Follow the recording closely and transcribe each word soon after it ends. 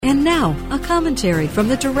And now, a commentary from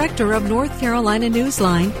the director of North Carolina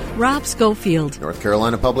Newsline, Rob Schofield. North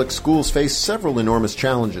Carolina public schools face several enormous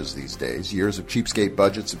challenges these days. Years of cheapskate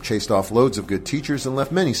budgets have chased off loads of good teachers and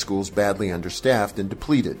left many schools badly understaffed and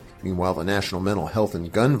depleted. Meanwhile, the national mental health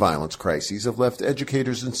and gun violence crises have left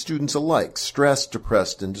educators and students alike stressed,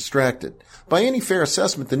 depressed, and distracted. By any fair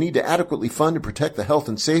assessment, the need to adequately fund and protect the health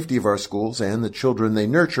and safety of our schools and the children they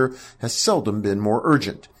nurture has seldom been more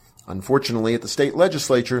urgent. Unfortunately, at the state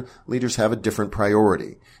legislature, leaders have a different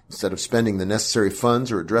priority. Instead of spending the necessary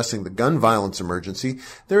funds or addressing the gun violence emergency,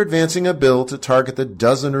 they're advancing a bill to target the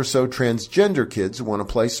dozen or so transgender kids who want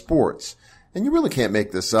to play sports. And you really can't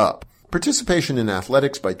make this up. Participation in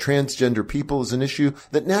athletics by transgender people is an issue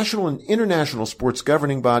that national and international sports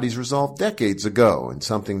governing bodies resolved decades ago, and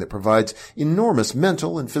something that provides enormous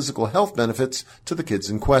mental and physical health benefits to the kids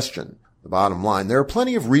in question. The bottom line, there are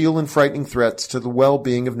plenty of real and frightening threats to the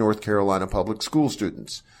well-being of North Carolina public school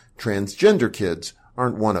students. Transgender kids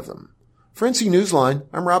aren't one of them. For NC Newsline,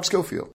 I'm Rob Schofield.